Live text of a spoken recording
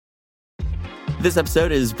This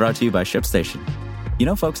episode is brought to you by ShipStation. You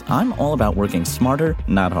know, folks, I'm all about working smarter,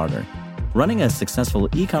 not harder. Running a successful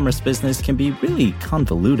e-commerce business can be really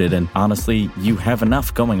convoluted, and honestly, you have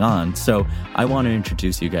enough going on, so I want to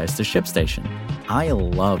introduce you guys to ShipStation. I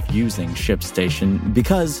love using ShipStation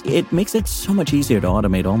because it makes it so much easier to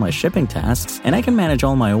automate all my shipping tasks, and I can manage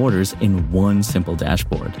all my orders in one simple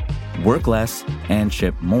dashboard. Work less and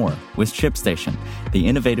ship more with ShipStation, the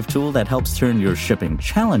innovative tool that helps turn your shipping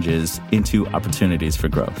challenges into opportunities for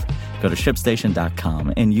growth. Go to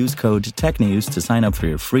ShipStation.com and use code TechNews to sign up for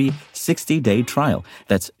your free 60-day trial.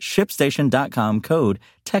 That's ShipStation.com, code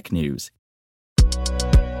TechNews.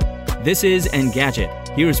 This is Engadget.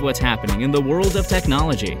 Here's what's happening in the world of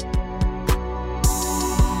technology.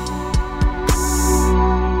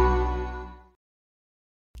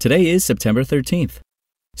 Today is September 13th.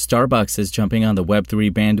 Starbucks is jumping on the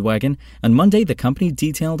Web3 bandwagon. On Monday, the company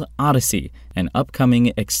detailed Odyssey, an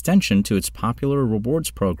upcoming extension to its popular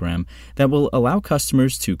rewards program that will allow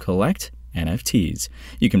customers to collect NFTs.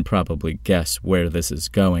 You can probably guess where this is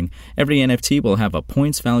going. Every NFT will have a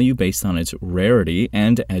points value based on its rarity,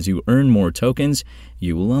 and as you earn more tokens,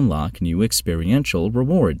 you will unlock new experiential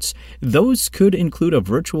rewards. Those could include a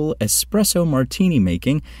virtual espresso martini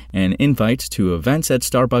making, an invite to events at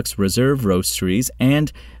Starbucks Reserve Roasteries,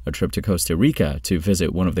 and a trip to Costa Rica to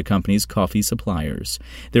visit one of the company's coffee suppliers.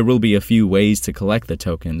 There will be a few ways to collect the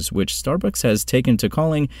tokens, which Starbucks has taken to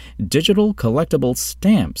calling digital collectible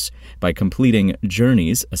stamps. By completing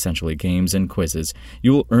journeys, essentially games and quizzes,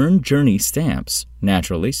 you will earn journey stamps.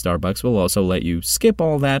 Naturally, Starbucks will also let you skip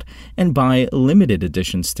all that and buy limited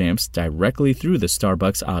edition stamps directly through the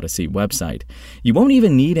Starbucks Odyssey website. You won't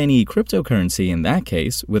even need any cryptocurrency in that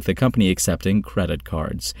case, with the company accepting credit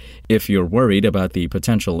cards. If you're worried about the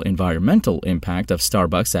potential environmental impact of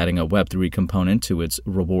Starbucks adding a Web3 component to its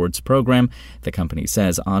rewards program, the company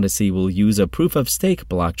says Odyssey will use a proof-of-stake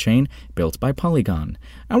blockchain built by Polygon.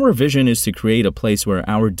 Our vision is to create a place where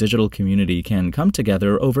our digital community can come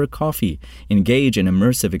together over coffee, engage in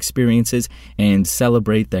immersive experiences, and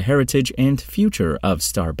celebrate the heritage and future of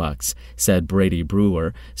Starbucks, said Brady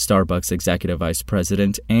Brewer, Starbucks Executive Vice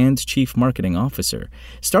President and Chief Marketing Officer.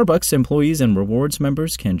 Starbucks employees and rewards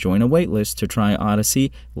members can join a waitlist to try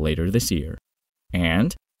Odyssey later this year.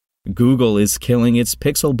 And Google is killing its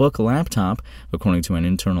Pixelbook laptop, according to an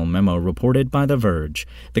internal memo reported by The Verge.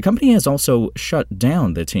 The company has also shut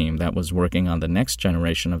down the team that was working on the next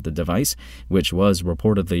generation of the device, which was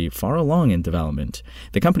reportedly far along in development.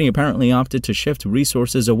 The company apparently opted to shift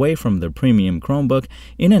resources away from the premium Chromebook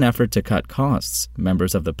in an effort to cut costs.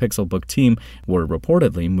 Members of the Pixelbook team were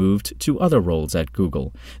reportedly moved to other roles at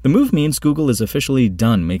Google. The move means Google is officially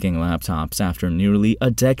done making laptops after nearly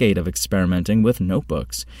a decade of experimenting with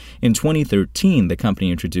notebooks. In 2013, the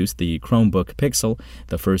company introduced the Chromebook Pixel,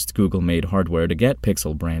 the first Google-made hardware to get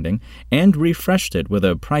Pixel branding, and refreshed it with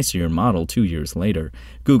a pricier model 2 years later.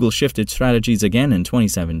 Google shifted strategies again in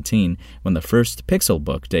 2017 when the first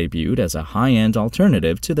Pixelbook debuted as a high-end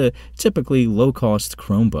alternative to the typically low-cost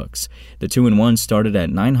Chromebooks. The 2-in-1 started at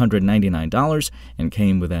 $999 and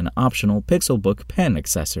came with an optional Pixelbook pen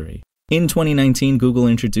accessory. In 2019, Google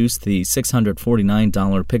introduced the $649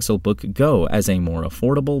 Pixelbook Go as a more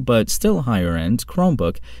affordable but still higher-end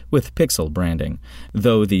Chromebook with Pixel branding.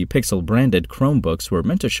 Though the Pixel-branded Chromebooks were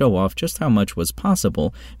meant to show off just how much was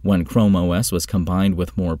possible when Chrome OS was combined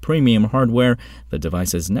with more premium hardware, the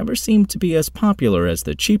devices never seemed to be as popular as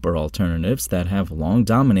the cheaper alternatives that have long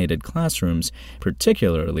dominated classrooms,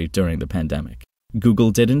 particularly during the pandemic.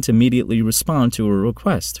 Google didn't immediately respond to a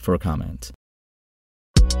request for comment.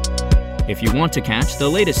 If you want to catch the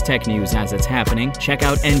latest tech news as it's happening, check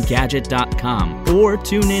out Engadget.com or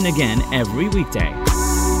tune in again every weekday.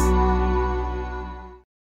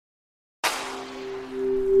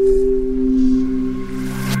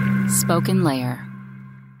 Spoken Layer.